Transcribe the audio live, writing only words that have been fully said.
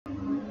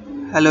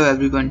Hello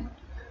everyone,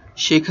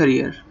 Shekhar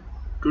here.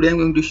 Today I'm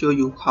going to show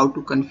you how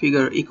to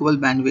configure equal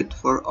bandwidth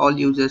for all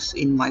users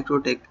in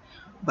Mikrotik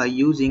by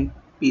using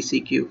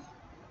PCQ.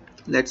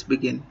 Let's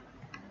begin.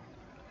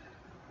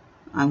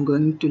 I'm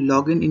going to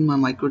log in my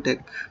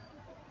Mikrotik.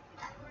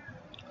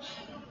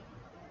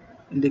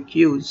 In the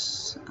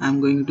queues, I'm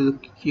going to the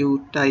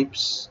queue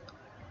types.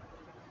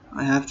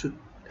 I have to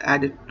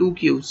add two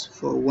queues,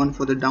 one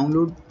for the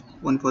download,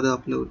 one for the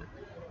upload.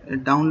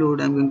 In download,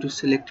 I'm going to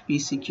select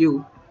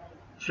PCQ.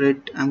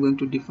 Rate I'm going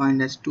to define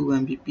as 2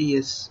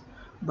 Mbps.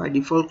 By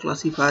default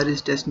classifier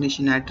is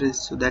destination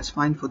address, so that's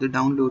fine for the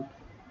download.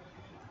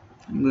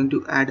 I'm going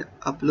to add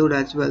upload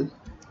as well.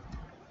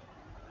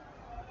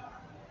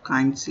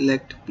 Kind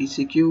select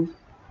PCQ,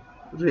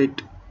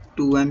 rate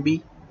 2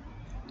 MB.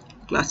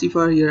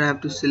 Classifier here I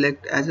have to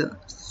select as a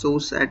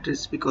source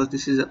address because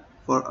this is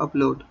for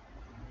upload.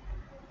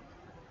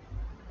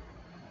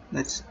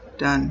 That's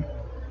done.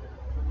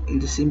 In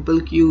the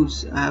simple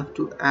queues I have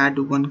to add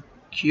one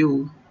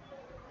queue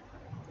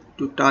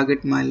to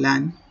target my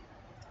LAN.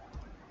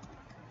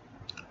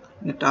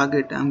 In the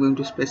target I'm going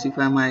to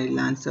specify my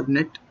LAN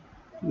subnet,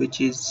 which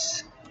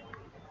is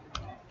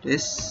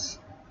this.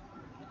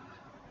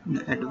 In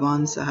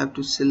advanced I have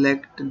to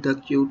select the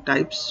queue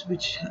types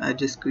which I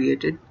just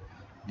created.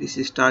 This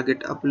is target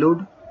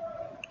upload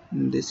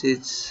and this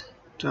is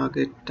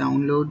target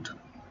download.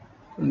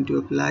 Going to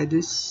apply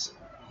this.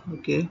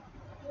 Okay,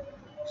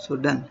 so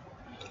done.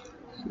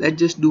 Let's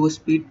just do a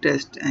speed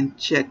test and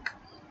check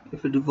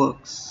if it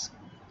works.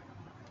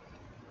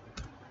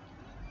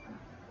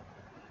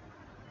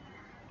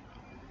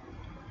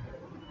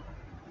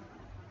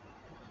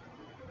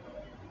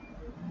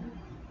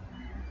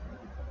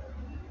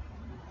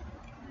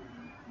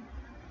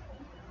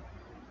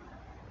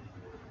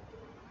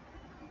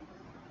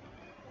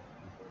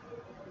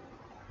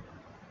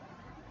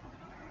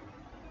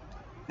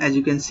 As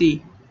you can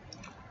see,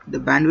 the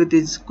bandwidth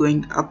is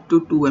going up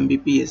to 2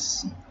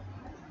 Mbps.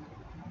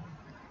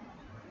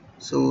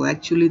 So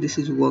actually this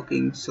is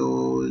working. So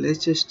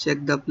let's just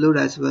check the upload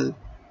as well.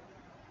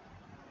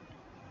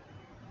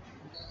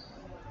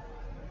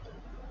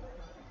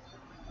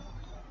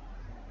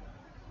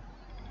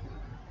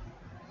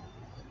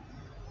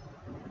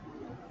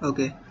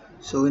 Okay,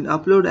 so in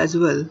upload as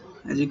well,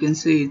 as you can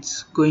see,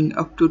 it's going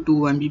up to 2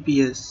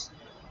 Mbps.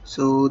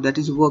 So that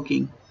is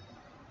working.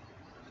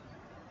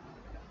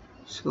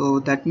 So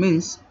that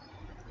means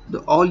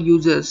all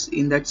users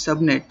in that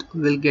subnet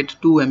will get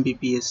 2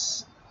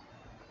 Mbps.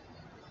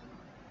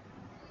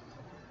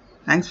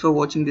 Thanks for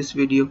watching this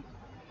video.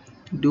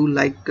 Do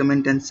like,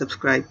 comment and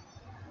subscribe.